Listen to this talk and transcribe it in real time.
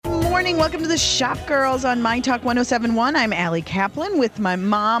morning. Welcome to the Shop Girls on My Talk 1071. I'm Allie Kaplan with my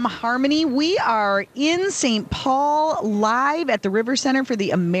mom, Harmony. We are in St. Paul live at the River Center for the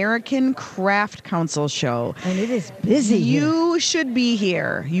American Craft Council show. And it is busy. You should be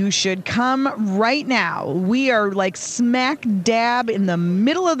here. You should come right now. We are like smack dab in the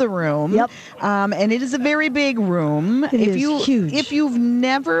middle of the room. Yep. And it is a very big room. It is huge. If you've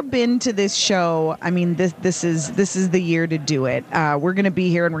never been to this show, I mean, this is the year to do it. We're going to be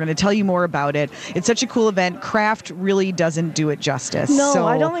here and we're going to tell you more about it. It's such a cool event. Craft really doesn't do it justice. No, so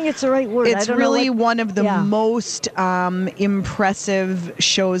I don't think it's the right word. It's really one of the Yeah. most impressive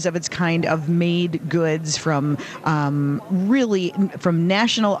shows of its kind of made goods from from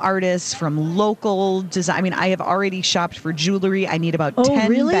national artists, from local design. I mean, I have already shopped for jewelry. I need about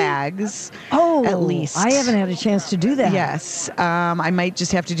 10 bags at least. I haven't had a chance to do that. Yes. I might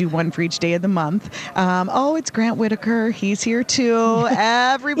just have to do one for each day of the month. It's Grant Whitaker. He's here too.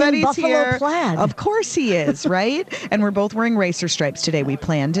 Everybody's Buffalo here. plaid. Of course he is, right? And we're both wearing racer stripes today. We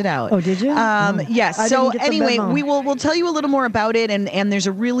planned it out. Oh, did you? Yes. I So didn't get the anyway, memo. we'll tell you a little more about it, and there's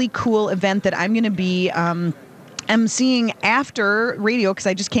a really cool event that I'm going to be emceeing after radio because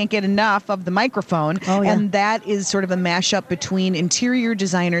I just can't get enough of the microphone. Oh, yeah. And that is sort of a mashup between interior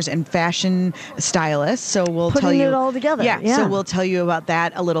designers and fashion stylists. So we'll tell you it all together. Yeah. So we'll tell you about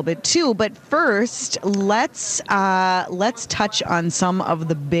that a little bit too. But first, let's touch on some of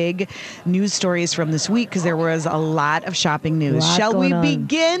the big news stories from this week because there was a lot of shopping news. Shall we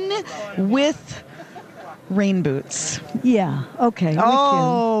begin with rain boots? Yeah. Okay.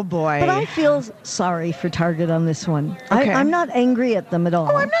 Oh, boy. But I feel sorry for Target on this one. Okay. I'm not angry at them at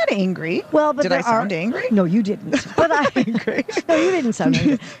all. Oh, I'm not angry. Well, but did I sound angry? No, you didn't. But Angry. No, you didn't sound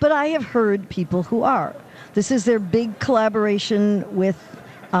angry. But I have heard people who are. This is their big collaboration with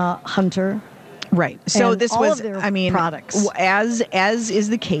Hunter. Right. So And this all was, of their I mean, products. as is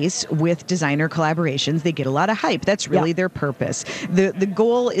the case with designer collaborations, they get a lot of hype. That's really Yeah. their purpose. The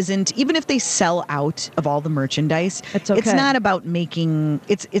goal isn't, even if they sell out of all the merchandise, It's okay. it's not about making,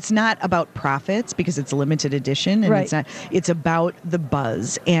 it's not about profits because it's a limited edition, and Right. it's about the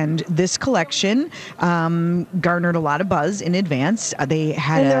buzz. And this collection garnered a lot of buzz in advance. They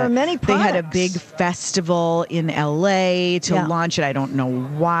had And there are many They had a products. big festival in LA to Yeah. launch it. I don't know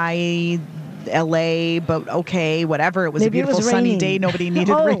why LA, but okay, whatever. It was Maybe a beautiful sunny raining. day. Nobody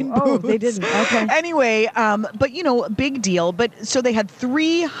needed rain boots. Oh, they didn't. Okay. Anyway, but big deal. But so they had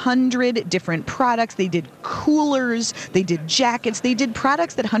 300 different products. They did coolers. They did jackets. They did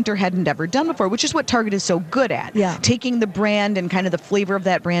products that Hunter hadn't ever done before, which is what Target is so good at. Yeah. Taking the brand and kind of the flavor of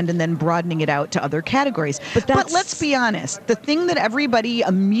that brand and then broadening it out to other categories. But that's- let's be honest. The thing that everybody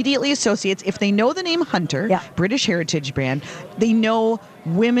immediately associates, if they know the name Hunter, Yeah. British heritage brand, they know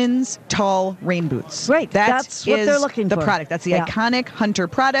women's tall rain boots. Right. That That's what is they're looking the for. product. That's the Yeah. iconic Hunter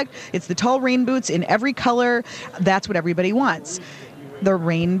product. It's the tall rain boots in every color. That's what everybody wants. The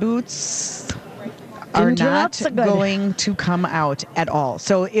rain boots are Didn't turn out not so good. going to come out at all.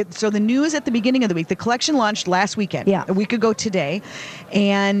 So the news at the beginning of the week, the collection launched last weekend, Yeah. a week ago today,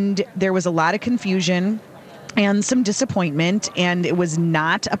 and there was a lot of confusion and some disappointment, and it was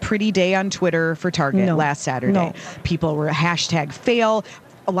not a pretty day on Twitter for Target No. last Saturday. No. People were #fail.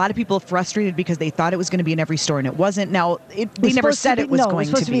 A lot of people frustrated because they thought it was going to be in every store, and it wasn't. Now, they never said it was going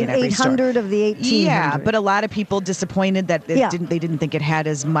to be in every store. 800 of the 1800. Yeah, but a lot of people disappointed that Yeah. they didn't think it had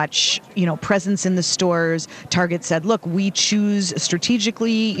as much, presence in the stores. Target said, "Look, we choose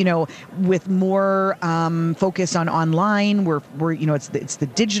strategically, with more focus on online. We're it's the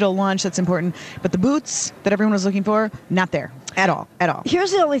digital launch that's important, but the boots that everyone was looking for, not there at all."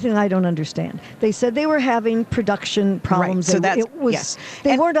 Here's the only thing I don't understand. They said they were having production problems. Right,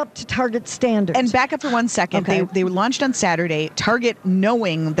 so They weren't up to Target standards. And back up for 1 second. Okay. They launched on Saturday. Target,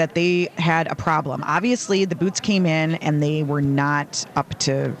 knowing that they had a problem. Obviously, the boots came in and they were not up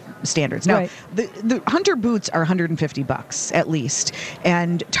to standards. Now, Right. the Hunter boots are $150 at least,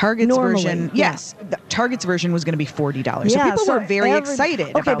 and Target's Normally, version, yeah. yes, Target's version was going to be $40. Yeah, so people so were very excited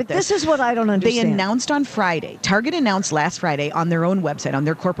okay, about but this. this is what I don't They understand. announced on Friday. Target announced last Friday on their own website, on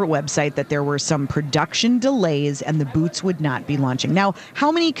their corporate website, that there were some production delays and the boots would not be launching. Now,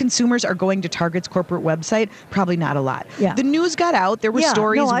 how many consumers are going to Target's corporate website? Probably not a lot. Yeah. The news got out. There were Yeah,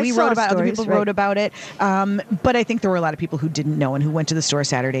 stories. no, I We saw wrote about it. Other stories, people right. wrote about it. But I think there were a lot of people who didn't know and who went to the store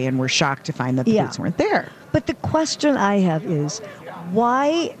Saturday and were shocked to find that the Yeah. boots weren't there. But the question I have is,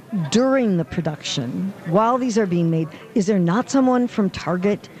 why during the production, while these are being made, is there not someone from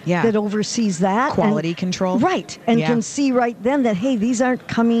Target Yeah. that oversees that? Quality control. Right. And Yeah. can see right then that, hey, these aren't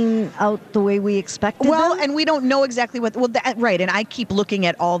coming out the way we expected Well, them? and we don't know exactly right. And I keep looking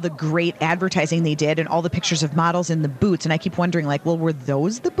at all the great advertising they did and all the pictures of models in the boots, and I keep wondering, were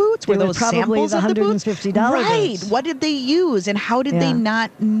those the boots? boots? Were They were those probably samples the of the boots? $150 Right. boots. What did they use, and how did they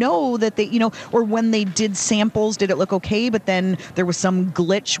not know that they, or when they did samples, did it look okay? But then there was some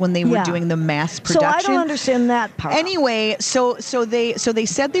glitch when they were doing the mass production. So I don't understand that part. Anyway, so they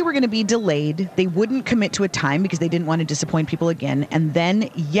said they were going to be delayed. They wouldn't commit to a time because they didn't want to disappoint people again. And then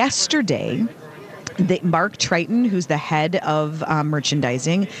yesterday, Mark Triton, who's the head of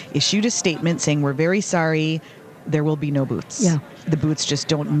merchandising, issued a statement saying, "We're very sorry. There will be no boots. Yeah. The boots just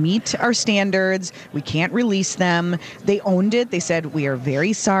don't meet our standards. We can't release them." They owned it. They said, "We are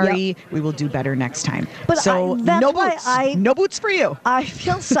very sorry. Yep. We will do better next time." But so that's no why boots. No boots for you. I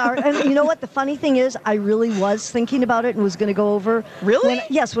feel sorry. And you know what? The funny thing is, I really was thinking about it and was going to go over. Really?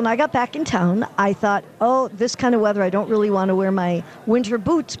 When I got back in town, I thought, oh, this kind of weather, I don't really want to wear my winter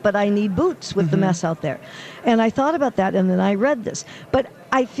boots, but I need boots with the mess out there. And I thought about that, and then I read this. But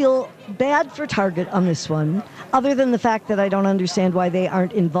I feel bad for Target on this one, other than the fact that I don't understand why they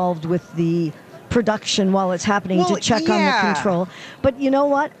aren't involved with the production while it's happening to check on the control. But you know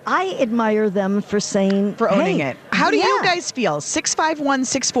what? I admire them for owning it. How do you guys feel?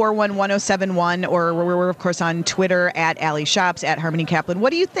 651-641-1071, or we're of course on Twitter at Alley Shops, at Harmony Kaplan.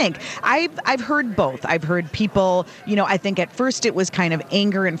 What do you think? I've heard both. I've heard people, I think at first it was kind of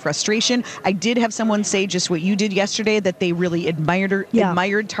anger and frustration. I did have someone say just what you did yesterday, that they really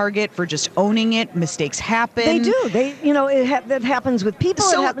admired Target for just owning it. Mistakes happen. They do. That happens with people.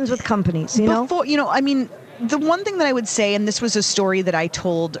 It happens with companies. The one thing that I would say, and this was a story that I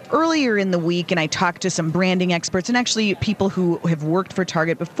told earlier in the week, and I talked to some branding experts and actually people who have worked for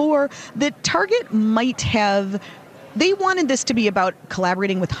Target before, that Target might have. They wanted this to be about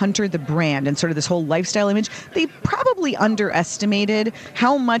collaborating with Hunter the brand and sort of this whole lifestyle image. They probably underestimated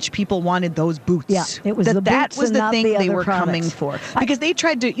how much people wanted those boots. Yeah, it was that was the thing they were products. coming for. Because they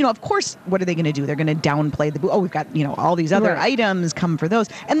tried to, of course, what are they going to do? They're going to downplay the boot. Oh, we've got, all these other items come for those.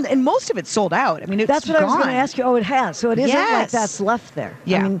 And most of it's sold out. I mean, that's what gone. I was going to ask you. Oh, it has. So it isn't like that's left there.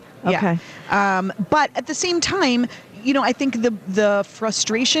 Yeah. Okay. But at the same time, I think the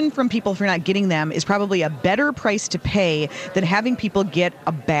frustration from people for not getting them is probably a better price to pay than having people get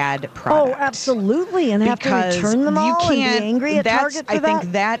a bad product. Oh, absolutely. And have to return them all and be angry at Target for that. I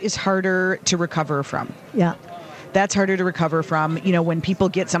think that is harder to recover from. Yeah. That's harder to recover from, when people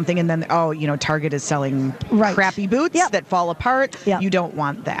get something and then, Target is selling crappy boots that fall apart. Yep. You don't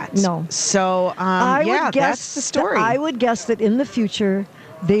want that. No. So, that's the story. I would guess that in the future,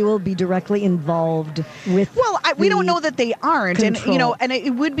 they will be directly involved with. Well, we don't know that they aren't, control. and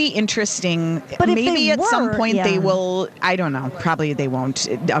it would be interesting. But maybe at some point they will. I don't know. Probably they won't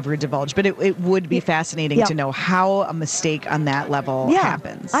ever divulge. But it would be fascinating to know how a mistake on that level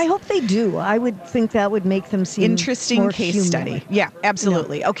happens. I hope they do. I would think that would make them seem interesting more case human. study. Yeah,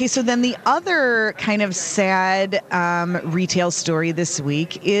 absolutely. Yeah. Okay, so then the other kind of sad retail story this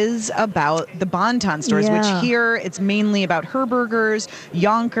week is about the Bon-Ton stores, which here it's mainly about Herberger's,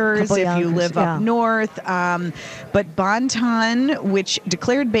 Yonkers, if you live up north. But Bon-Ton, which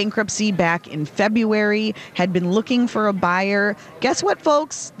declared bankruptcy back in February, had been looking for a buyer. Guess what,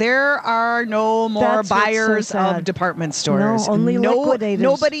 folks? There are no more buyers of department stores. No, only liquidators.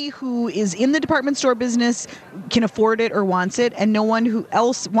 Nobody who is in the department store business can afford it or wants it, and no one who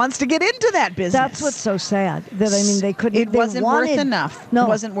else wants to get into that business. That's what's so sad. They couldn't. It wasn't worth enough. No, it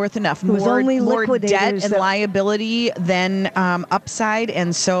wasn't worth enough. It was only more liquidators debt and liability than upside.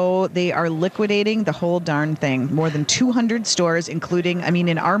 And so they are liquidating the whole darn thing. More than 200 stores, including,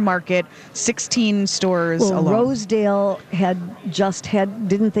 in our market, 16 stores alone. Rosedale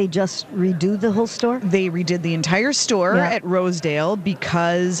didn't they just redo the whole store? They redid the entire store at Rosedale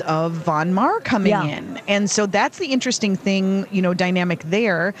because of Von Maur coming in. And so that's the interesting thing, dynamic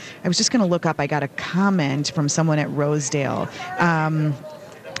there. I was just going to look up, I got a comment from someone at Rosedale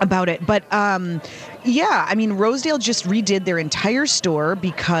about it. But Rosedale just redid their entire store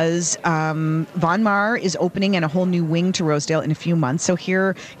because Von Maur is opening in a whole new wing to Rosedale in a few months. So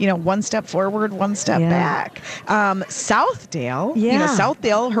here, one step forward, one step back. Southdale,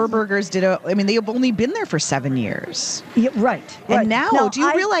 Southdale, Herberger's they have only been there for 7 years. Yeah, right. And now do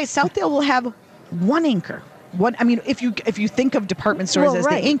you realize Southdale will have one anchor? If you think of department stores as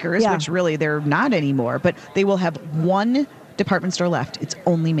the anchors, which really they're not anymore, but they will have one department store left. It's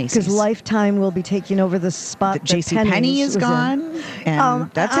only Macy's. Because Lifetime will be taking over the spot that JCPenney is gone. And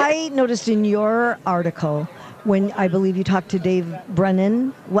that's it. I noticed in your article when I believe you talked to Dave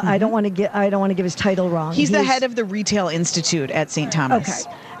Brennan. Well, I don't want to give his title wrong. He's the head of the Retail Institute at St. Thomas.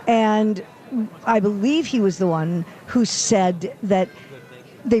 Okay, and I believe he was the one who said that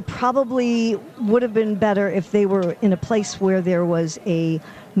they probably would have been better if they were in a place where there was a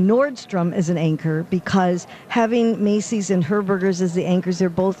Nordstrom as an anchor, because having Macy's and Herberger's as the anchors, they're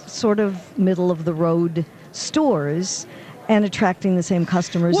both sort of middle of the road stores and attracting the same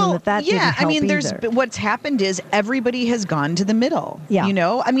customers, and that didn't help either. What's happened is everybody has gone to the middle. Yeah. You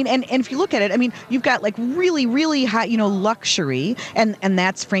know, I mean, and if you look at it, I mean, you've got like really, really high, you know, luxury, and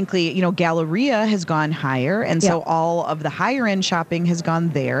that's frankly, you know, Galleria has gone higher, and so all of the higher end shopping has gone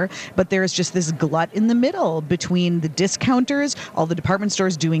there. But there's just this glut in the middle between the discounters, all the department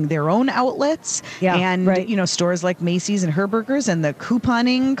stores doing their own outlets, and you know, stores like Macy's and Herberger's, and the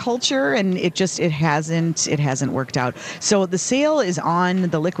couponing culture, and it hasn't worked out. So the sale is on,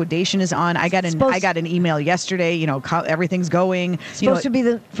 the liquidation is on. I got an email yesterday. You know, everything's going. Supposed to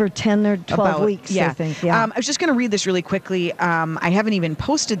be for 10 or 12 weeks. I think. Yeah. I was just going to read this really quickly. I haven't even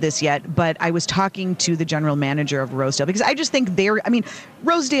posted this yet, but I was talking to the general manager of Rosedale, because I just think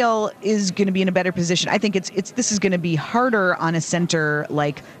Rosedale is going to be in a better position. I think this is going to be harder on a center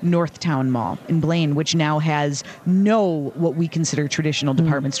like Northtown Mall in Blaine, which now has no what we consider traditional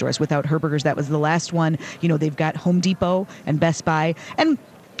department stores. Without Herberger's, that was the last one. You know, they've got Home Depot and Best Buy, and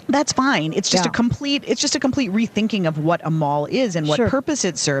that's fine. It's just a complete rethinking of what a mall is and what purpose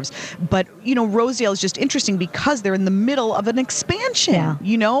it serves. But, you know, Rosedale is just interesting because they're in the middle of an expansion,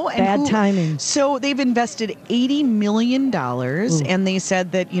 you know, and bad timing. So they've invested $80 million, and they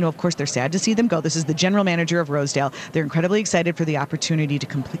said that, you know, of course they're sad to see them go. This is the general manager of Rosedale. They're incredibly excited for the opportunity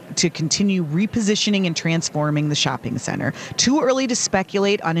to continue repositioning and transforming the shopping center. Too early to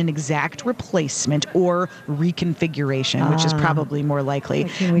speculate on an exact replacement or reconfiguration, which is probably more likely.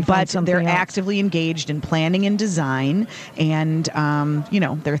 But they're actively engaged in planning and design, and you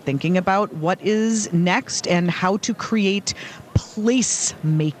know, they're thinking about what is next and how to create place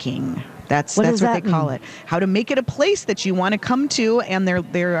making. That's what they call it. How to make it a place that you want to come to, and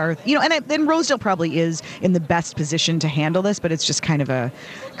there are, you know, and then Rosedale probably is in the best position to handle this, but it's just kind of a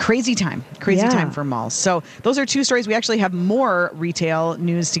crazy time for malls. So those are two stories. We actually have more retail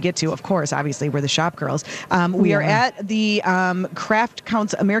news to get to. Of course, obviously we're the shop girls. We are at the American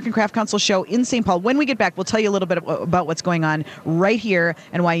Craft Council show in St. Paul. When we get back, we'll tell you a little bit about what's going on right here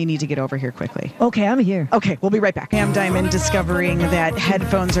and why you need to get over here quickly. Okay, I'm here. Okay, we'll be right back. Pam Diamond discovering that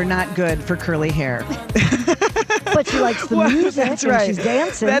headphones are not good for curly hair. But she likes the music. That's right. And she's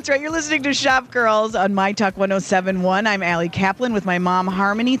dancing. That's right. You're listening to Shop Girls on My Talk 107.1. I'm Allie Kaplan with my mom,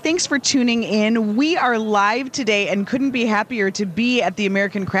 Harmony. Thanks for tuning in. We are live today and couldn't be happier to be at the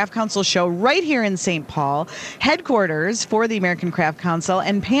American Craft Council show right here in St. Paul, headquarters for the American Craft Council.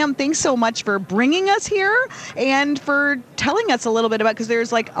 And Pam, thanks so much for bringing us here and for telling us a little bit about, because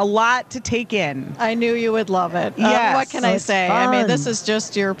there's like a lot to take in. I knew you would love it. Yes. What can I say? Fun. I mean, this is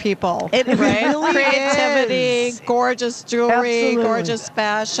just your people. It right? really Creativity, is. gorgeous jewelry, Absolutely. gorgeous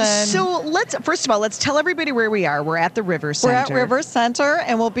fashion. So first of all, let's tell everybody where we are. We're at the River Center. We're at River Center,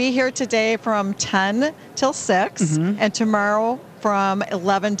 and we'll be here today from 10 till 6, and tomorrow from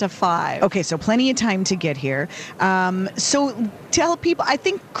 11 to 5. Okay, so plenty of time to get here. So tell people, I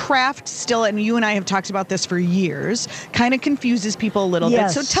think craft still, and you and I have talked about this for years, kind of confuses people a little bit.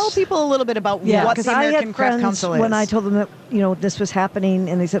 So tell people a little bit about what the American Craft Council is. When I told them that, you know, this was happening,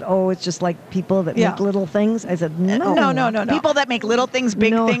 and they said, oh, it's just like people that make little things. I said, no. People that make little things,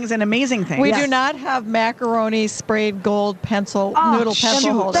 big things, and amazing things. We do not have macaroni sprayed gold noodle pencil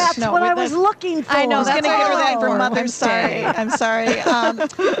holders. That's what I was looking for. I know. I was going to get her that for Mother's Day. I'm sorry.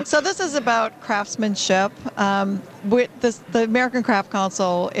 So this is about craftsmanship. The American Craft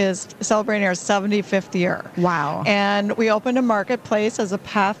Council is celebrating our 75th year. Wow. And we opened a marketplace as a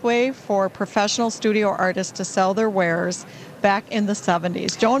pathway for professional studio artists to sell their wares back in the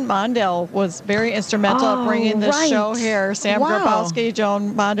 70s. Joan Mondale was very instrumental in bringing this show here. Sam Grabowski,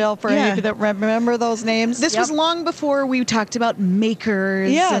 Joan Mondale, for any of you that remember those names. This was long before we talked about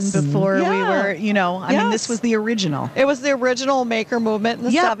makers and before we were, you know, I mean, this was the original. It was the original maker movement in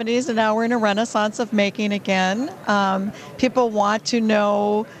the 70s, and now we're in a renaissance of making again. People want to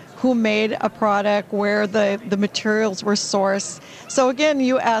know who made a product, where the materials were sourced. So again,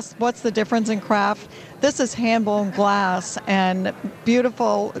 you asked, what's the difference in craft? This is hand-blown glass, and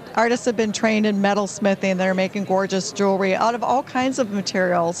beautiful artists have been trained in metal smithing. They're making gorgeous jewelry out of all kinds of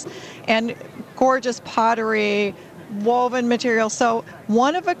materials, and gorgeous pottery, woven materials. So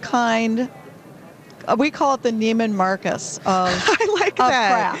one of a kind. We call it the Neiman Marcus of at of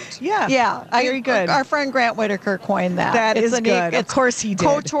that. craft. Yeah. Yeah. Very good. Our friend Grant Whitaker coined that. That It's is good. Of course he did.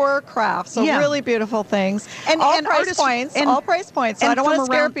 Couture craft. So Yeah. really beautiful things. And all price artists- points. and- all price points. So I don't from want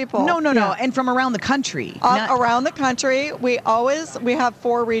to scare around- people. No. Yeah. And from around the country. Not- Around the country, we have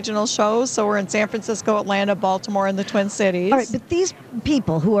 4 regional shows. So we're in San Francisco, Atlanta, Baltimore, and the Twin Cities. All right, but these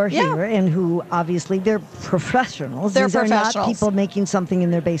people who are Yeah. here and who obviously they're professionals. They're These are not professionals. people making something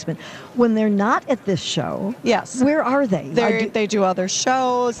in their basement. When they're not at this show, Yes. where are they? They do other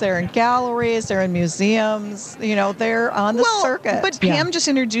shows. They're in galleries. They're in museums. They're on the circuit. But Yeah. Pam just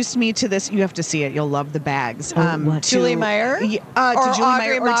introduced me to this. You have to see it. You'll love the bags. what? Julie Meyer? To Or Julie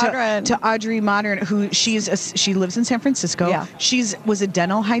Audrey Meyer, or Modern? to Audrey Modern, who she lives in San Francisco. Yeah. Was a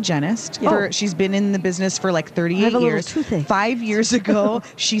dental hygienist. She's been in the business for like 38 I have a little years. toothache. 5 years ago,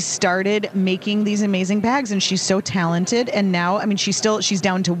 she started making these amazing bags, and she's so talented. And now, I mean, she's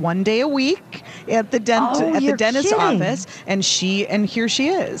down to 1 day a week at the you're dentist's kidding. office, and here she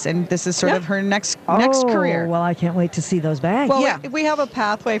is, and this is sort Yeah. of her next Oh, career. Well, I can't wait to see those bags. Well, Yeah. we have a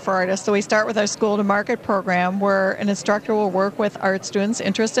pathway for artists. So we start with our School to Market program, where an instructor will work with art students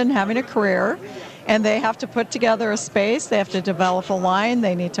interested in having a career. And they have to put together a space. They have to develop a line.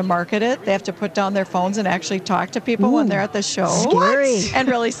 They need to market it. They have to put down their phones and actually talk to people when they're at the show. Scary. And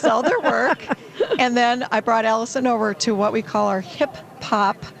really sell their work. And then I brought Allison over to what we call our hip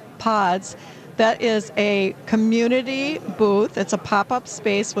hop pods. That is a community booth. It's a pop-up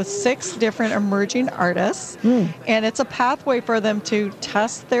space with 6 different emerging artists. And it's a pathway for them to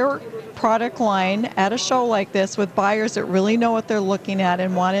test their product line at a show like this with buyers that really know what they're looking at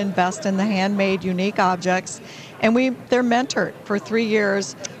and want to invest in the handmade, unique objects. And they're mentored for 3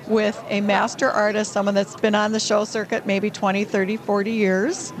 years with a master artist, someone that's been on the show circuit maybe 20, 30, 40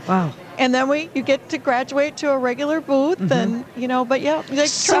 years. Wow. And then you get to graduate to a regular booth, and but yeah, they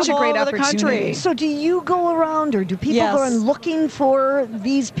Such a travel great all over the opportunity. country. So do you go around, or do people Yes. go around looking for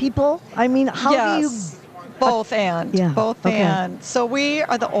these people? I mean, how do you... Yes. Both and. Yeah, Both okay. and. So we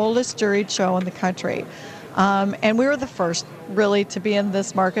are the oldest juried show in the country. And we were the first really to be in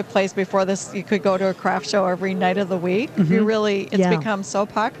this marketplace. Before this, you could go to a craft show every night of the week. It's Yeah. become so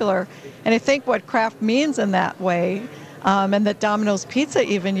popular. And I think what craft means in that way, and that Domino's Pizza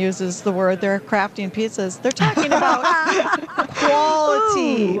even uses the word, they're crafting pizzas. They're talking about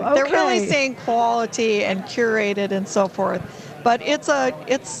quality. Ooh, They're really okay. saying quality and curated and so forth. But it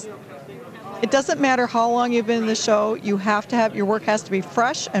doesn't matter how long you've been in the show. You have to have, your work has to be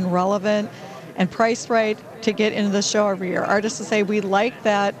fresh and relevant and priced right to get into the show every year. Artists will say we like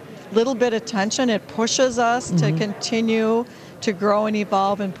that little bit of tension. It pushes us to continue to grow and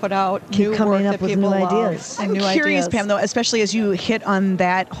evolve and put out Keep new coming work up that with people new love. ideas. And I'm new curious, ideas. Pam, though, especially as you hit on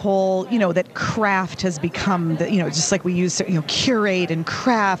that whole, that craft has become, just like we use, curate and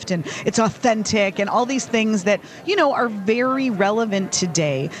craft, and it's authentic, and all these things that, are very relevant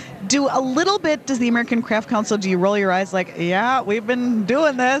today. Does the American Craft Council, do you roll your eyes like, yeah, we've been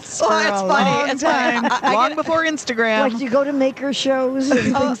doing this for it's a funny. long It's funny. time, long before Instagram? Like you go to maker shows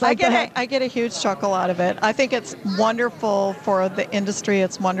and things like that? I get a huge chuckle out of it. I think it's wonderful for the industry.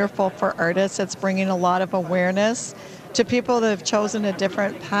 It's wonderful for artists. It's bringing a lot of awareness to people that have chosen a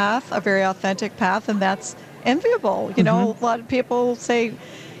different path, a very authentic path, and that's enviable. A lot of people say,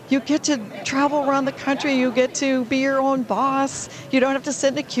 you get to travel around the country. You get to be your own boss. You don't have to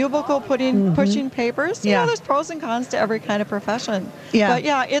sit in a cubicle pushing papers. Yeah. There's pros and cons to every kind of profession. Yeah. But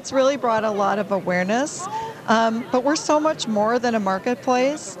yeah, it's really brought a lot of awareness. But we're so much more than a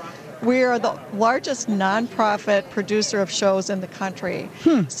marketplace. We are the largest nonprofit producer of shows in the country.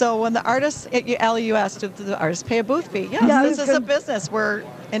 So when the artists, Allie, you asked, did the artists pay a booth fee? Yes, Yeah, this is a business. We're,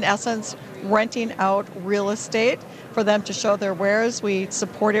 in essence, renting out real estate for them to show their wares. We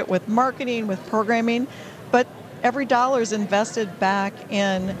support it with marketing, with programming, but every dollar is invested back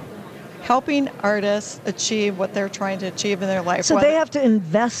in helping artists achieve what they're trying to achieve in their life. So they have to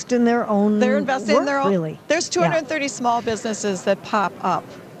invest in their own They're investing in their work, own. really. There's 230 small businesses that pop up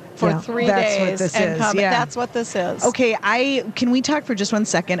for Yeah. 3 That's what days this and is, come. yeah. That's what this is. Okay, can we talk for just 1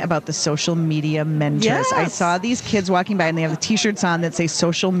 second about the social media mentors? Yes. I saw these kids walking by and they have the t-shirts on that say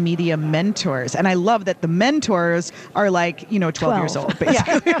social media mentors. And I love that the mentors are like, 12 years old,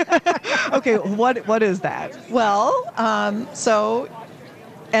 basically. Okay, what is that? Well, so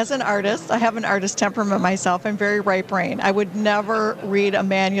as an artist, I have an artist temperament myself. I'm very right brain. I would never read a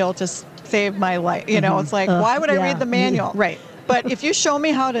manual to save my life. It's like, why would I yeah. read the manual? Right. But if you show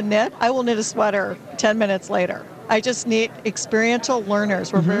me how to knit, I will knit a sweater 10 minutes later. I just need experiential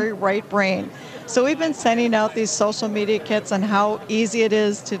learners. We're very right brain. So we've been sending out these social media kits on how easy it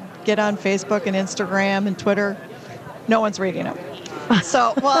is to get on Facebook and Instagram and Twitter. No one's reading them.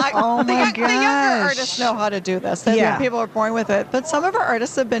 So, Oh the, my the younger gosh. artists know how to do this. Yeah. People are born with it. But some of our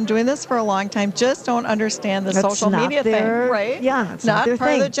artists have been doing this for a long time, just don't understand the That's social not media their- thing, right? yeah, it's not their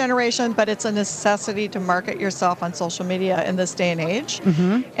part of thing. the generation, but it's a necessity to market yourself on social media in this day and age.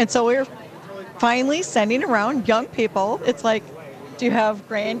 And so we're finally sending around young people. It's like, do you have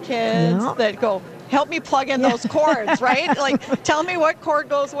grandkids Yeah. that go, help me plug in those cords, right? Like, tell me what cord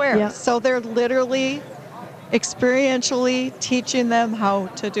goes where. Yeah. So they're literally experientially teaching them how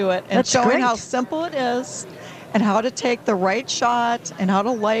to do it and That's showing great. how simple it is and how to take the right shot and how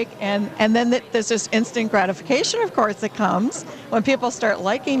to and then there's this instant gratification, of course, that comes when people start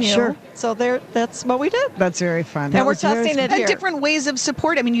liking you. Sure. So that's what we did. That's very fun. And we're was very testing it And here. different ways of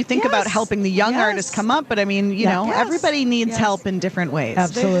support. I mean, you think Yes. about helping the young Yes. artists come up, but I mean, you Yeah. know, Yes. everybody needs Yes. help in different ways.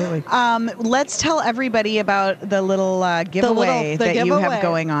 Absolutely. Let's tell everybody about the little giveaway the that you giveaway. have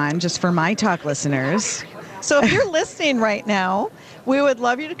going on, just for My Talk listeners. So if you're listening right now, we would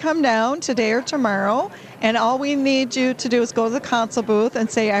love you to come down today or tomorrow. And all we need you to do is go to the console booth and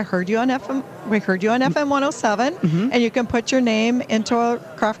say, I heard you on FM. We heard you on FM 107. And you can put your name into a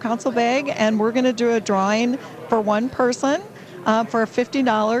craft console bag. And we're going to do a drawing for one person for a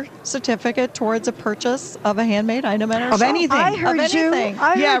 $50 certificate towards a purchase of a handmade item at our Of show. anything. I heard Of you. anything.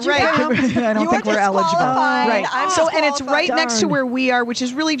 I Yeah, heard you, right. Pam. I don't You think were we're eligible. disqualified. Right. I'm So, and it's disqualified. right next to Darn. where we are, which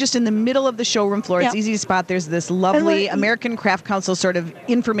is really just in the middle of the showroom floor. It's Yep. easy to spot. There's this lovely And American Craft Council sort of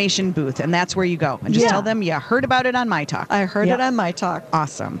information booth, and that's where you go. And just Yeah. tell them you heard about it on My Talk. I heard Yeah. it on My Talk.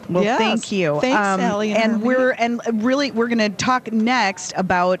 Awesome. Well, Yes. thank you. Thanks, Allie and And Harmony. we're going to talk next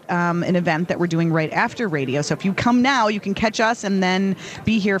about an event that we're doing right after radio. So if you come now, you can catch us and then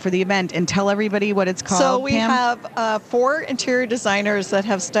be here for the event and tell everybody what it's called. So we Pam? have 4 interior designers that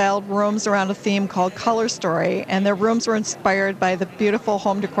have styled rooms around a theme called Color Story, and their rooms were inspired by the beautiful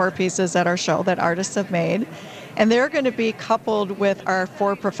home decor pieces at our show that artists have made. And they're going to be coupled with our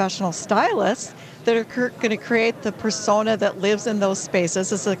 4 professional stylists that are going to create the persona that lives in those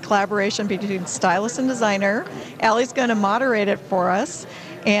spaces. It's a collaboration between stylist and designer. Allie's going to moderate it for us.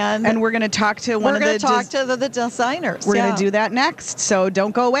 And we're going to talk to one we're of going the to talk to the designers. We're going Yeah. to do that next. So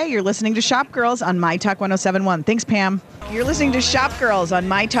don't go away. You're listening to Shop Girls on My Talk 1071. Thanks, Pam. You're listening to Shop Girls on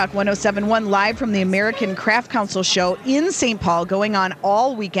My Talk 1071, live from the American Craft Council show in St. Paul, going on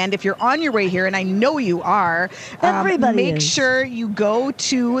all weekend. If you're on your way here, and I know you are, Everybody make is. sure you go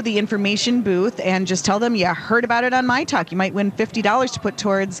to the information booth and just tell them you heard about it on My Talk. You might win $50 to put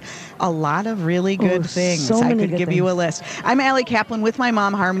towards a lot of really good things. so I many could good give you a things. list. I'm Allie Kaplan with my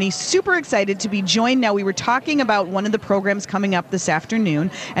mom, Harmony. Super excited to be joined now. We were talking about one of the programs coming up this afternoon,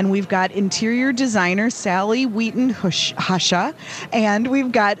 and we've got interior designer Sally Wheaton-Husha, and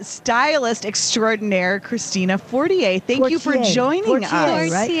we've got stylist extraordinaire Christina Fortier. Thank you for Fortier. joining Fortier,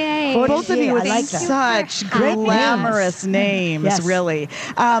 us. right? Fortier. Both of you with I like that. such Great glamorous names, Yes. really.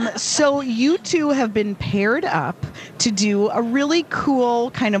 So you two have been paired up to do a really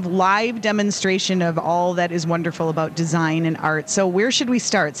cool kind of live demonstration of all that is wonderful about design and art. So where should we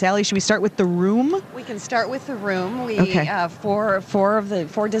start? Sally, should we start with the room? We can start with the room. We Okay.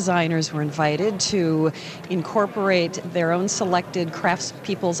 four designers were invited to incorporate their own selected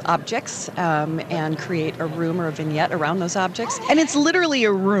craftspeople's objects and create a room or a vignette around those objects. And it's literally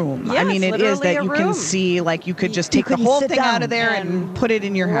a room. I Yeah, mean, it's it is literally that a you can room. see, like you could just You take the couldn't whole sit thing down out of there and put it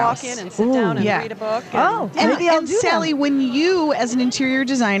in your house. Walk in and sit down and yeah. read a book. Oh, And, maybe I'll and do that. Sally, when you, as an interior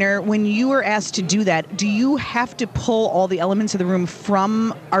designer, when you were asked to do that, do you have to pull all the elements of the room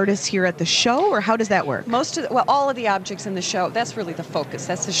from artists here at the show, or how does that work? All of the objects in the show, that's really the focus.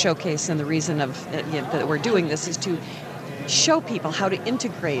 That's the showcase, and the reason of that we're doing this is to show people how to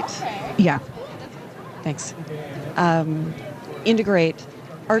integrate. Yeah. Thanks. Integrate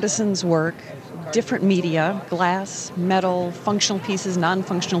artisans' work, different media, glass, metal, functional pieces,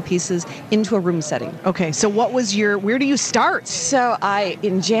 non-functional pieces, into a room setting. Okay, so where do you start? So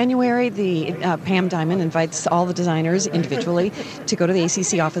in January, the Pam Diamond invites all the designers individually to go to the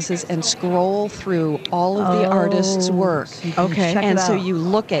ACC offices and scroll through all of the artists' work. Okay. Check And it so out. you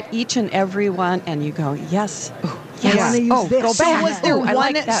look at each and every one and you go, yes, ooh, yes. I wanna use this. Go So back. was there Ooh, I one?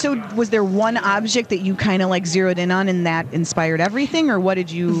 like that. So was there one object that you kind of like zeroed in on, and that inspired everything, or what did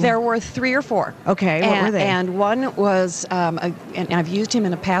you? There were 3 or 4. Okay, what were they? And one was, and I've used him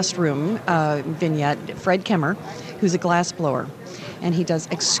in a past room vignette, Fred Kemmer, who's a glass blower. And he does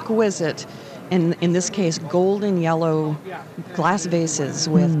exquisite, in this case, golden yellow glass vases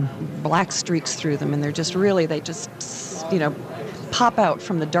with black streaks through them. And they're just really, pop out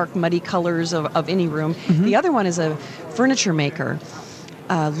from the dark, muddy colors of any room. The other one is a furniture maker,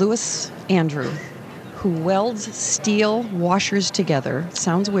 Louis Andrew, who welds steel washers together,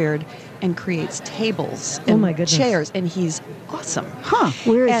 sounds weird, and creates tables Oh and my goodness. chairs, and he's awesome. Huh.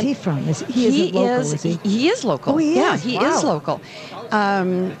 Where is And he from? He isn't local, is he? He is local. Oh, he yeah, is? he Wow. is local.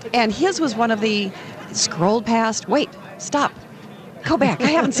 And his was one of the scrolled past. Wait, stop. Go back. I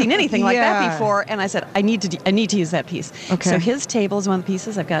haven't seen anything like Yeah. that before. And I said, I need to use that piece. Okay. So his table is one of the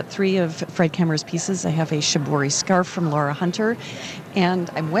pieces. I've got 3 of Fred Kemmer's pieces. I have a shibori scarf from Laura Hunter, and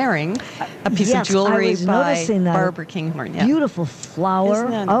I'm wearing a piece Yes, of jewelry I was by noticing that. Barbara Kinghorn. Yeah. Beautiful flower.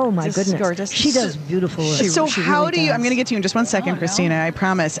 Isn't that Oh my just goodness. gorgeous? She does beautiful work. So she how really do you? does. I'm going to get to you in just one second, Oh, no. Christina. I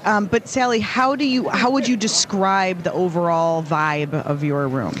promise. But Sally, how would you describe the overall vibe of your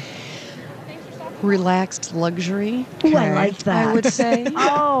room? Relaxed luxury. Ooh, I Okay. like that. I would say.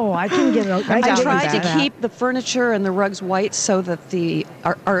 Oh, I can get it. I'm I down with tried to that. keep the furniture and the rugs white so that the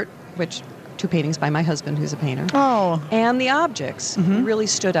art, which 2 paintings by my husband, who's a painter, Oh. and the objects really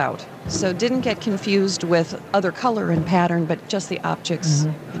stood out. So didn't get confused with other color and pattern, but just the objects,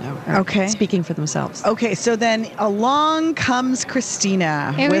 are Okay. speaking for themselves. Okay, so then along comes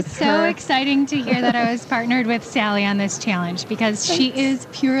Christina. It was with so her- exciting to hear that I was partnered with Sally on this challenge because she is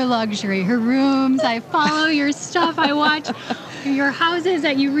pure luxury. Her rooms, I follow your stuff, I watch your houses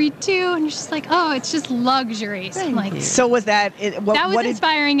that you read to, and it's just like, oh, it's just luxury. So I'm like, So was that it? What, that was what did,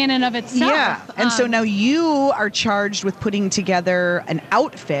 inspiring in and of itself. Yeah, and so Um, now you are charged with putting together an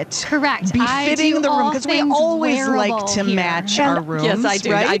outfit. Correct. I Befitting do the room all because we things always like wearable to here. match And- our rooms. Yes, I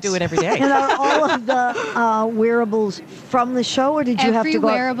do. Right? I do it every day. And are all of the wearables from the show, or did you have Every to go?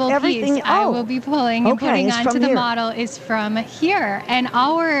 wearable everything? piece I Oh. will be pulling and Okay, putting it's onto from the here. model is from here. And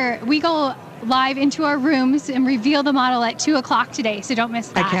we go live into our rooms and reveal the model at 2:00 today, so don't miss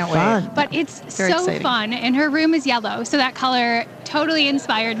I that. can't wait. Fun. But it's Very so exciting. fun, and her room is yellow, so that color totally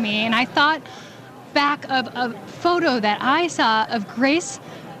inspired me. And I thought back of a photo that I saw of Grace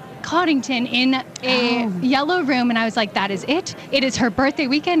Coddington in a yellow room, and I was like, that is it. It is her birthday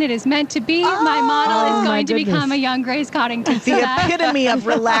weekend. It is meant to be. My model Oh, is my going to goodness. become a young Grace Coddington. So The that- epitome of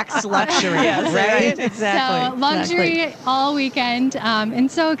relaxed luxury, right? Exactly. So luxury all weekend, and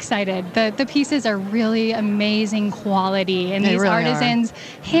so excited. The pieces are really amazing quality, and They these really artisans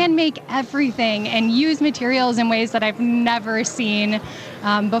hand make everything and use materials in ways that I've never seen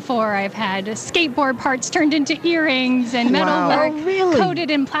before. I've had skateboard parts turned into earrings and metal Wow. work Oh, really?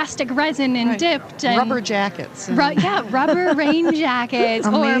 coated in plastic resin and Right. dipped. And Rubber jackets. and- rubber rain jackets or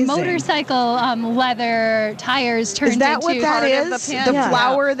Amazing. motorcycle leather tires turned Is that into what that part of is? the The, pin. Yeah.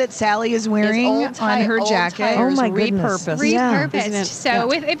 flower that Sally is It's wearing old on ti- her old jacket? tires Oh, my goodness. repurposed. Yeah. repurposed. Isn't it? So Yeah.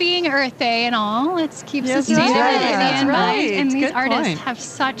 with it being Earth Day and all, let's keep Yes, sustainability right. That's in mind. right. And these Good artists point. have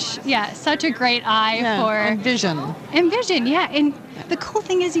such a great eye Yeah, for and vision. envision. Yeah, and the cool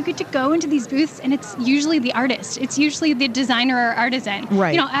thing is you get to go into these booths and it's usually the artist. It's usually the designer or artisan.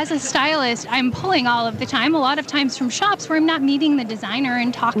 Right. You know, as a stylist, I'm pulling all of the time. A lot of times from shops where I'm not meeting the designer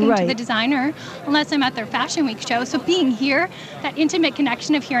and talking to Right. the designer unless I'm at their Fashion Week show. So being here, that intimate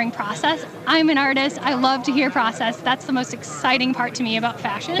connection of hearing process. I'm an artist. I love to hear process. That's the most exciting part to me about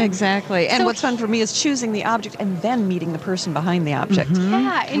fashion. Exactly. And So what's fun for me is choosing the object and then meeting the person behind the object.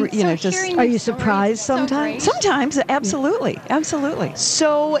 Yeah, and You so know, just- hearing Are these you stories surprised is so sometimes? great. Sometimes, absolutely. Absolutely.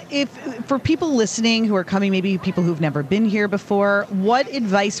 So, if for people listening who are coming, maybe people who've never been here before, what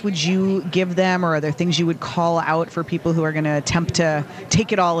advice would you give them, or are there things you would call out for people who are going to attempt to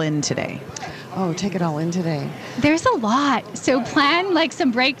take it all in today? Oh, take it all in today. There's a lot. So plan like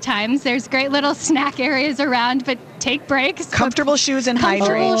some break times. There's great little snack areas around, but take breaks. Comfortable shoes and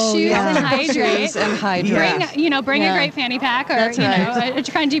Comfortable hydrate. shoes yeah. and hydrate. Shoes and hydrate. Bring Yeah. a great fanny pack or That's right. a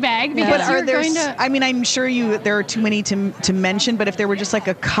crunchy bag because But are you're there? going to. I mean, I'm sure there are too many to mention. But if there were just like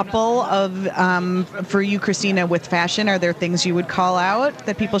a couple of for you, Christina, with fashion, are there things you would call out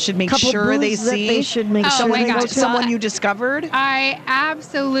that people should make Couple sure they booths that see? they should make Oh sure my they go gosh. to. Someone you discovered. I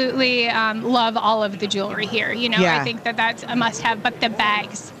absolutely love all of the jewelry here. You know, Yeah. I think that's a must-have. But the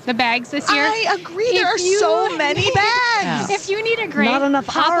bags this year. I agree. There If are you- so many bags. If you need a great Not enough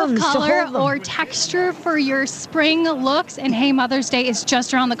pop of arms to color hold them. or texture for your spring looks, and hey, Mother's Day is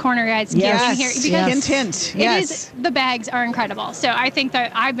just around the corner, guys. Yes. Get in here because Yes. Hint, hint. it Yes. is, the bags are incredible. So I think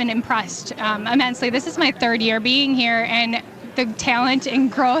that I've been impressed immensely. This is my third year being here, and the talent and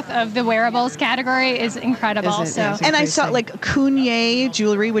growth of the wearables category is incredible. Is it? So Yes. And I saw Increasing. like Kunier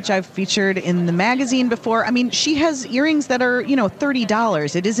jewelry, which I've featured in the magazine before. I mean, she has earrings that are,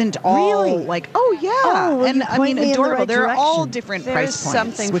 $30. It isn't all Really? like, oh yeah, Oh, well, and you I point mean, me in the adorable. right They're all direction. different There's price points,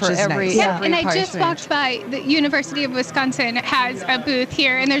 something which for is every- nice. yeah, every and I price just range. walked by the University of Wisconsin has a booth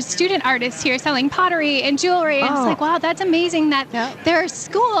here, and there's student artists here selling pottery and jewelry. And Oh. it's like, wow, that's amazing that Yeah. their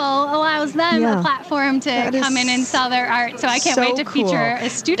school allows them Yeah. a platform to That is come in and sell their art. So I can't so wait to cool. feature a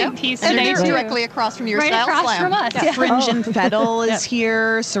student piece And today they're too. directly across from your right style across slam. from us. Yeah. Fringe and Fettle is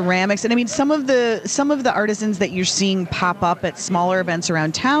here, ceramics, and I mean some of the artisans that you're seeing pop up at smaller events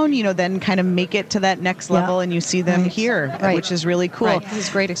around town, then kind of make it to that next level, and you see them here, which is really cool. Right. It's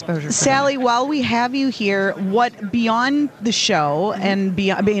great exposure. For Sally, while we have you here, what beyond the show and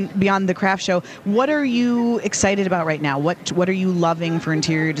beyond the craft show, what are you excited about right now? What are you loving for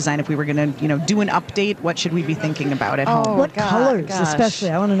interior design? If we were going to do an update, what should we be thinking about at home? What colors, especially?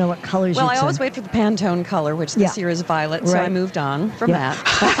 I want to know what colors. Well, you'd I say. always wait for the Pantone color, which this year is violet, so I moved on from that.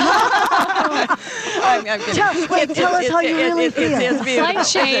 Tell us how you really feel. Slight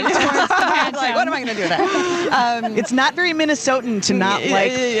shade towards the Pantone. Like, what am I going to do with that? It's not very Minnesotan to not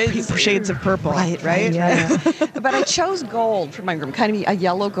like shades of purple, right? Yeah. But I chose gold for my room, kind of a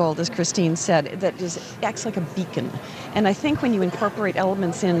yellow gold, as Christine said, that just acts like a beacon. And I think when you incorporate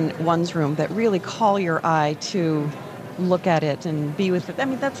elements in one's room that really call your eye to look at it and be with it, I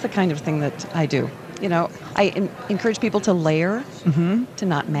mean, that's the kind of thing that I do. I encourage people to layer, to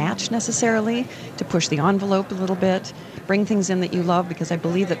not match necessarily, to push the envelope a little bit, bring things in that you love, because I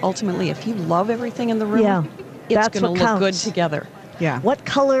believe that ultimately if you love everything in the room, it's going to look good together. Yeah. What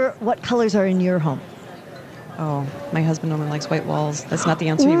colors are in your home? Oh, my husband only likes white walls. That's not the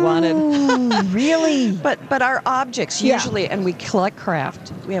answer you wanted. Really? But our objects usually, and we collect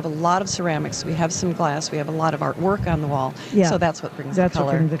craft. We have a lot of ceramics. We have some glass. We have a lot of artwork on the wall. Yeah. So that's what brings the color.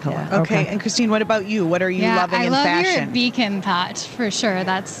 What brings the color. Yeah. Okay. And Christine, what about you? What are you loving in fashion? I love your beacon thought for sure.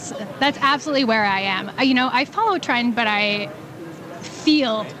 That's absolutely where I am. I follow trend, but I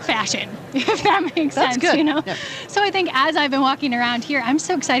feel fashion, if that makes sense. Good. Yeah. So I think as I've been walking around here, I'm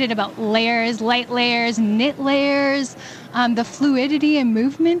so excited about layers, light layers, knit layers. The fluidity and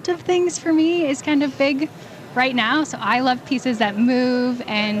movement of things for me is kind of big right now. So I love pieces that move,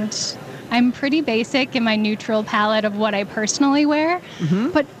 and I'm pretty basic in my neutral palette of what I personally wear,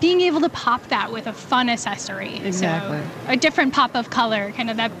 but being able to pop that with a fun accessory. Exactly. So a different pop of color, kind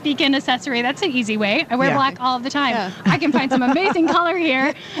of that beacon accessory, that's an easy way. I wear black all the time. Yeah. I can find some amazing color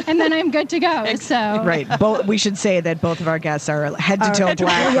here, and then I'm good to go. So Right. We should say that both of our guests are head to toe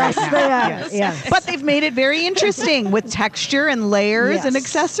black right now. They are. Yes. But they've made it very interesting with texture and layers and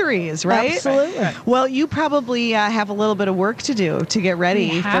accessories, right? Absolutely. Well, you probably have a little bit of work to do to get ready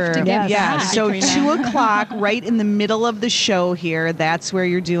We have to get back. So 2:00, right in the middle of the show here, that's where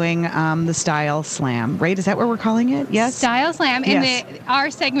you're doing the Style Slam, right? Is that what we're calling it? Yes? Style Slam. Yes. And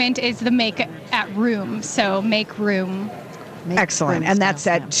our segment is the make at room. So make room. Excellent. And that's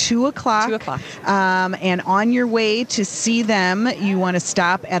at 2:00. 2:00. And on your way to see them, you want to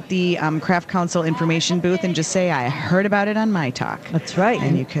stop at the Craft Council information booth and just say, I heard about it on My Talk. That's right.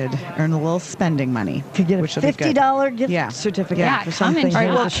 And you could earn a little spending money. Could get a which will be good. $50 gift certificate Yeah, for come something. and All right,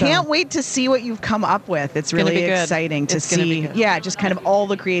 Yeah. well, can't wait to see what you've come up with. It's gonna really be good. exciting to It's gonna be see, good. just kind of all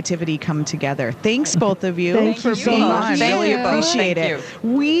the creativity come together. Thanks, both of you, Thank for you so being much. on. Thank Really you. appreciate Thank it.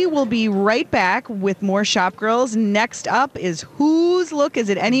 We will be right back with more Shop Girls. Next up is Whose Look Is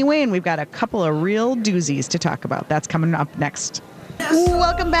It Anyway? And we've got a couple of real doozies to talk about. That's coming up next.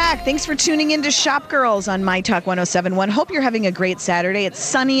 Welcome back. Thanks for tuning in to Shop Girls on My Talk 107.1. Hope you're having a great Saturday. It's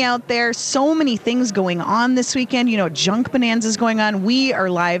sunny out there. So many things going on this weekend. Junk Bonanza's going on. We are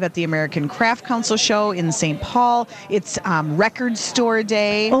live at the American Craft Council show in St. Paul. It's Record Store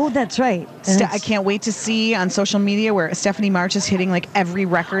Day. Oh, that's right. I can't wait to see on social media where Stephanie March is hitting like every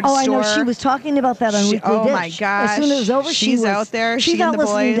record store. I know. She was talking about that on Weekly Dish. Oh my gosh. As soon as it was over, she's out there. She's She not and the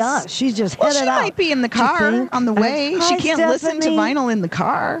listening boys. to us. She's just Well, headed she out. might be in the Do you car think? on the way. Hi, She can't listen to Stephanie. vinyl in the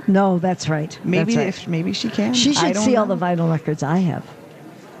car. No, that's right. Maybe That's right. maybe she can. She I should don't see all know. the vinyl records I have.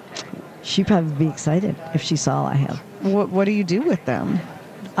 She'd probably be excited if she saw all I have. What do you do with them?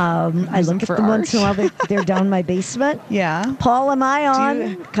 I Use them look at for them once in a art? while. They're down my basement. Yeah. Paul, am I Do on?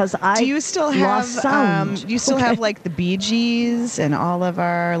 you- Because I Do you still have lost sound. do you still have like the Bee Gees and all of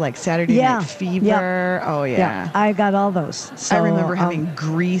our like Saturday Yeah. Night Fever? Oh yeah. I got all those. So, I remember having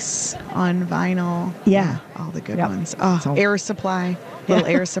Grease on vinyl. Yeah. All the good Yep. ones. Oh, So- Air Supply. Little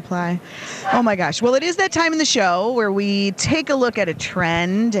Air Supply. Oh my gosh. Well, it is that time in the show where we take a look at a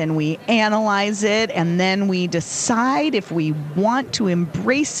trend and we analyze it and then we decide if we want to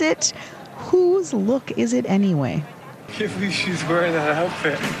embrace it. Whose look is it anyway? Can't believe she's wearing that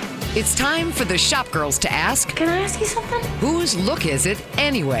outfit. It's time for the Shop Girls to ask, Can I ask you something? whose look is it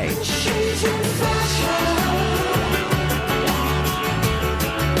anyway?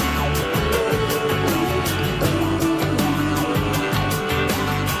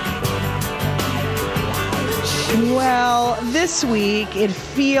 Well, this week it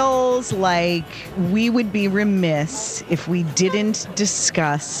feels like we would be remiss if we didn't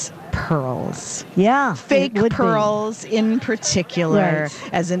discuss pearls. Yeah. Fake it would be. pearls in particular, Right.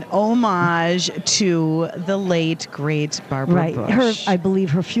 as an homage to the late, great Barbara Right. Bush. I believe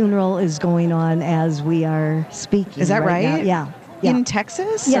her funeral is going on as we are speaking. Is that now. right? Yeah. Yeah. In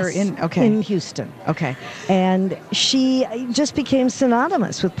Texas? Yes, Or okay. in Houston. Okay. And she just became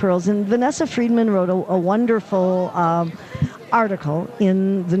synonymous with pearls. And Vanessa Friedman wrote a wonderful article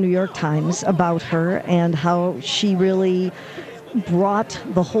in the New York Times about her and how she really brought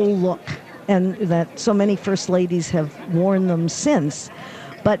the whole look, and that so many first ladies have worn them since.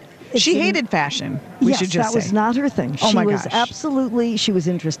 But She hated fashion. We yes, should just that was say. not her thing. Oh She my was gosh. absolutely, she was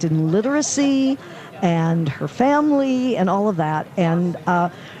interested in literacy and her family and all of that. And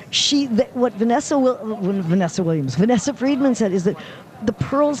what Vanessa Friedman said is that the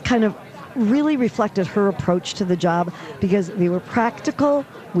pearls kind of really reflected her approach to the job because they were practical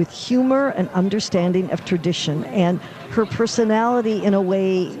with humor and understanding of tradition. And her personality, in a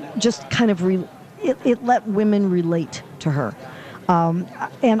way, just kind of it let women relate to her.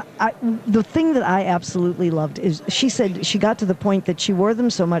 The thing that I absolutely loved is she said she got to the point that she wore them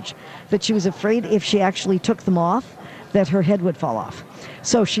so much that she was afraid if she actually took them off that her head would fall off.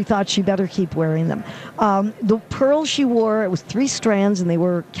 So she thought she better keep wearing them. The pearls she wore, it was 3 strands, and they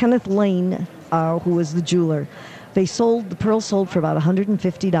were Kenneth Lane, who was the jeweler. The pearls sold for about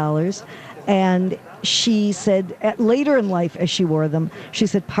 $150, and she said later in life as she wore them, she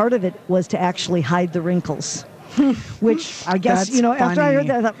said part of it was to actually hide the wrinkles. Which I guess, That's after I heard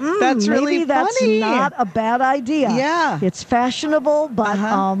funny. that, I thought, That's maybe really that's funny. not a bad idea. Yeah. It's fashionable, but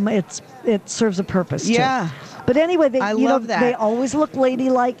it serves a purpose Yeah. too. But anyway, I love that. they always look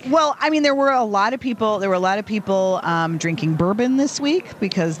ladylike. Well, I mean, there were a lot of people drinking bourbon this week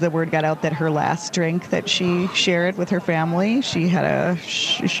because the word got out that her last drink that she shared with her family, she had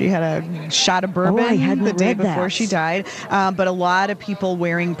a shot of bourbon I hadn't the day read before that. she died. But a lot of people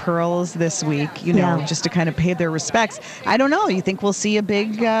wearing pearls this week, Yeah. just to kind of pay their respects. I don't know. You think we'll see a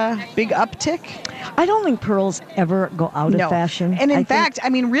big uptick? I don't think pearls ever go out of fashion. And I in think- fact, I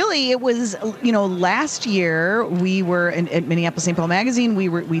mean, really, it was, last year we were at Minneapolis St. Paul Magazine.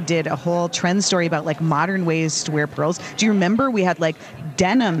 We did a whole trend story about like modern ways to wear pearls. Do you remember we had like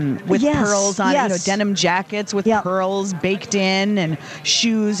denim with Yes, pearls on, yes. denim jackets with Yep. pearls baked in, and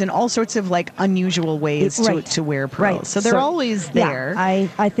shoes and all sorts of like unusual ways Right. to wear pearls. Right. So they're always there. Yeah,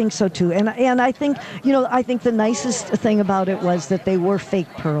 I think so too. And I think, I think the nicest thing about it was that they were fake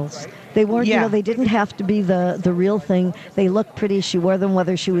pearls. They weren't, Yeah. they didn't have to be the real thing. They looked pretty. She wore them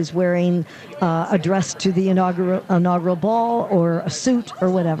whether she was wearing a dress to the inaugural ball or a suit or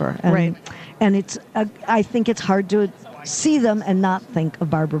whatever. And, Right. And I think it's hard to see them and not think of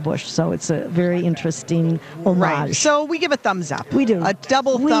Barbara Bush. So it's a very interesting homage. Right. So we give a thumbs up. We do. A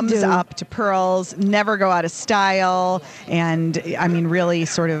double We thumbs do. up to pearls. Never go out of style. And I mean, really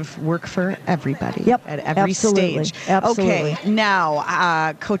sort of work for everybody Yep. at every Absolutely. stage. Absolutely. Okay. Now,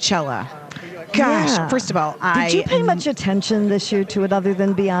 Coachella. Gosh, Yeah. first of all, Did you pay much attention this year to it other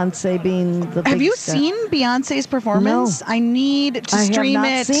than Beyonce being the big have you star? seen Beyonce's performance? No. I need to I have stream not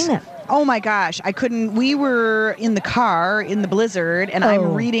it. seen it. Oh my gosh, I couldn't. We were in the car in the blizzard, and I'm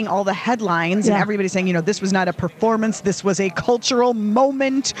Oh. reading all the headlines, and Yeah. everybody's saying, this was not a performance, this was a cultural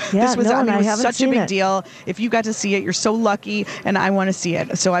moment. Yeah, this was, no, I and mean, I it was haven't such a seen big it. deal. If you got to see it, you're so lucky, and I want to see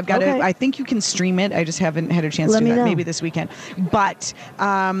it. So I've got Okay. to. I think you can stream it. I just haven't had a chance Let to do me that. know. Maybe this weekend. But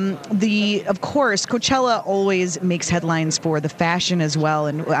of course, Coachella always makes headlines for the fashion as well,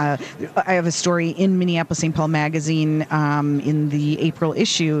 and I have a story in Minneapolis St. Paul Magazine in the April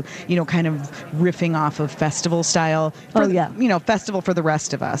issue. Kind of riffing off of festival style. Festival for the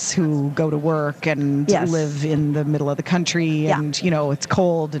rest of us who go to work and Yes. live in the middle of the country, Yeah. and it's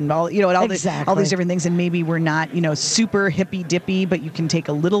cold and all and all Exactly. these different things, and maybe we're not super hippy dippy, but you can take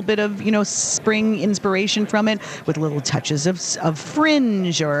a little bit of spring inspiration from it with little touches of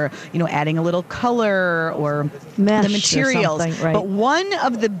fringe, or adding a little color or Mesh the or materials. something, right. But one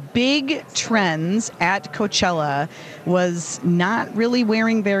of the big trends at Coachella was not really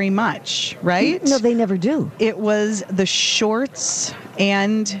wearing very much, right? No, they never do. It was the shorts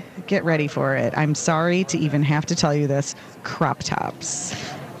and, get ready for it, I'm sorry to even have to tell you this, crop tops.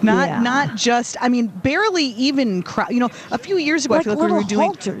 Not just, I mean, barely even a few years ago, Like I feel like we were little doing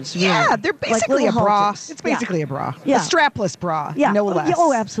halters, Yeah, really. they're Like basically little a bra. halters. It's basically a bra. Yeah. A strapless bra, Yeah. no less.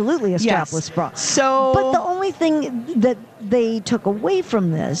 Oh, absolutely, a Yes. strapless bra. So, But the only thing that they took away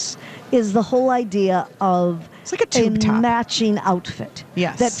from this is the whole idea of it's like a tube top. matching outfit.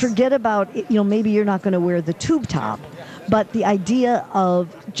 Yes. That forget about, maybe you're not going to wear the tube top, But the idea of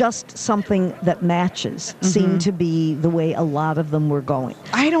just something that matches seemed to be the way a lot of them were going.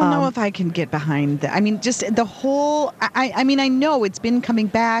 I don't know if I can get behind that. I mean, just the whole, I mean, I know it's been coming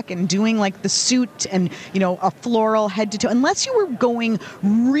back and doing like the suit and, you know, a floral head to toe, unless you were going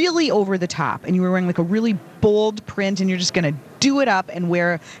really over the top and you were wearing like a really bold print and you're just going to do it up and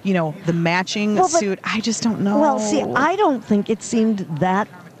wear, you know, the matching suit. I just don't know. Well, see, I don't think it seemed that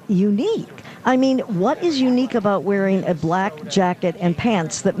unique. I mean, what is unique about wearing a black jacket and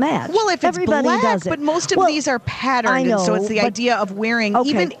pants that match? Well, if it's everybody black, does it. but most of these are patterned, I know, and so it's the but- idea of wearing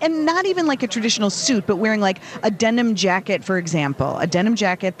even, and not even like a traditional suit, but wearing like a denim jacket, for example, a denim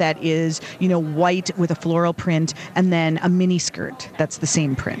jacket that is, you know, white with a floral print, and then a mini skirt that's the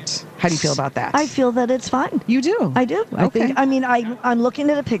same print. How do you feel about that? I feel that it's fine. You do? I do. I Okay. think. I mean, I'm looking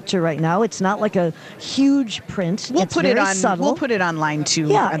at a picture right now. It's not like a huge print. We'll it's put it very on. subtle. We'll put it online too.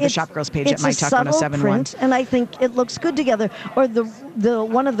 Yeah, at the it's- Shop Girls page at it's a My Talk subtle 1071. print, and I think it looks good together. Or the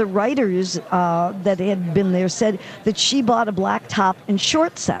one of the writers that had been there said that she bought a black top and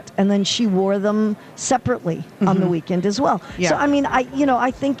short set, and then she wore them separately on the weekend as well. Yeah. So I mean,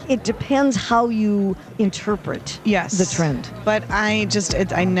 I think it depends how you interpret the trend. But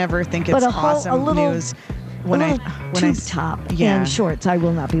I never think it's But a awesome little news. When I tube top and shorts, I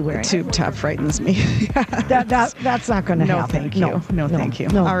will not be wearing. Tube top frightens me. That's not going to No, happen. thank you. No, thank you.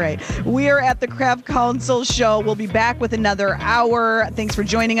 No. All right. We are at the Craft Council show. We'll be back with another hour. Thanks for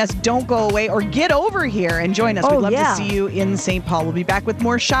joining us. Don't go away or get over here and join us. We'd love to see you in St. Paul. We'll be back with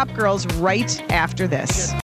more Shop Girls right after this.